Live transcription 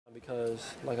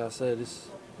because, like I said, this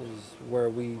is where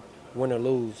we win or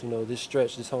lose.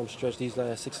 This home stretch, these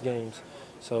last 6 games.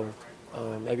 So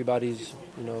everybody's,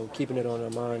 keeping it on their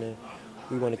mind, and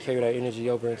we want to carry that energy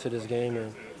over into this game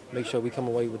and make sure we come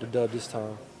away with the dub this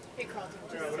time. Hey, Carlton,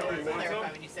 just to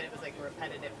clarify, when you said it was like a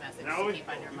repetitive message to keep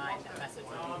on your mind, that message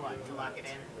was what, to lock it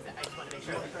in? I just want to make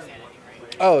sure I understand it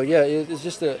right. Oh, yeah, it's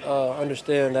just to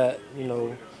understand that,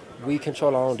 we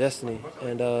control our own destiny,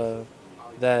 and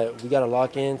that we got to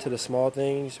lock into the small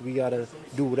things. We got to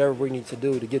do whatever we need to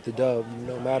do to get the dub,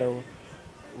 no matter,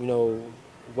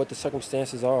 what the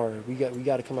circumstances are. We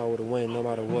got to come out with a win no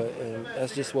matter what, and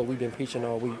that's just what we've been preaching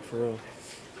all week, for real.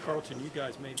 Carlton, you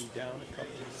guys may be down a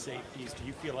couple of safeties. Do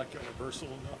you feel like you're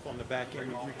versatile enough on the back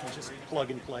end where you can just plug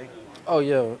and play? Oh,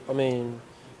 yeah. I mean,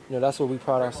 that's what we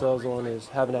pride ourselves on, is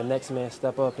having that next man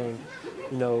step up and,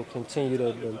 continue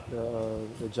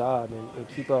the job and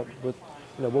keep up with,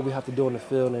 what we have to do in the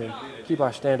field and keep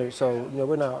our standards. So,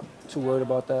 we're not too worried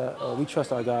about that. We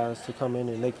trust our guys to come in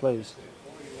and make plays.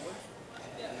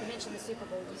 You mentioned the Super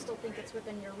Bowl. Do you still think it's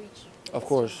within your reach? Of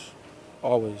course.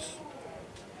 Always.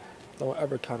 Don't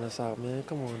ever count us out, man.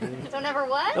 Come on, dude. Don't ever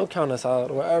what? Don't count us out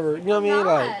or ever. You know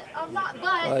what I mean? I'm not.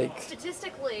 But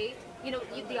statistically,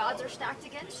 the odds are stacked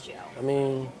against you. I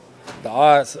mean, the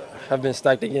odds have been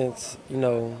stacked against,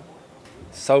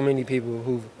 so many people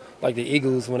who, like the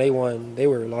Eagles, when they won, they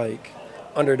were like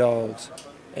underdogs.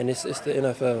 And it's the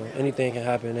NFL. Anything can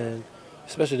happen. And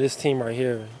especially this team right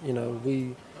here,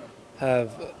 we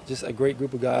have just a great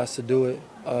group of guys to do it.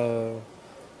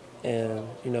 And,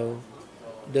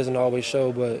 it doesn't always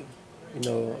show, but,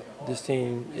 this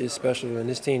team is special, and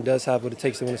this team does have what it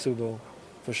takes to win a Super Bowl,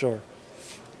 for sure.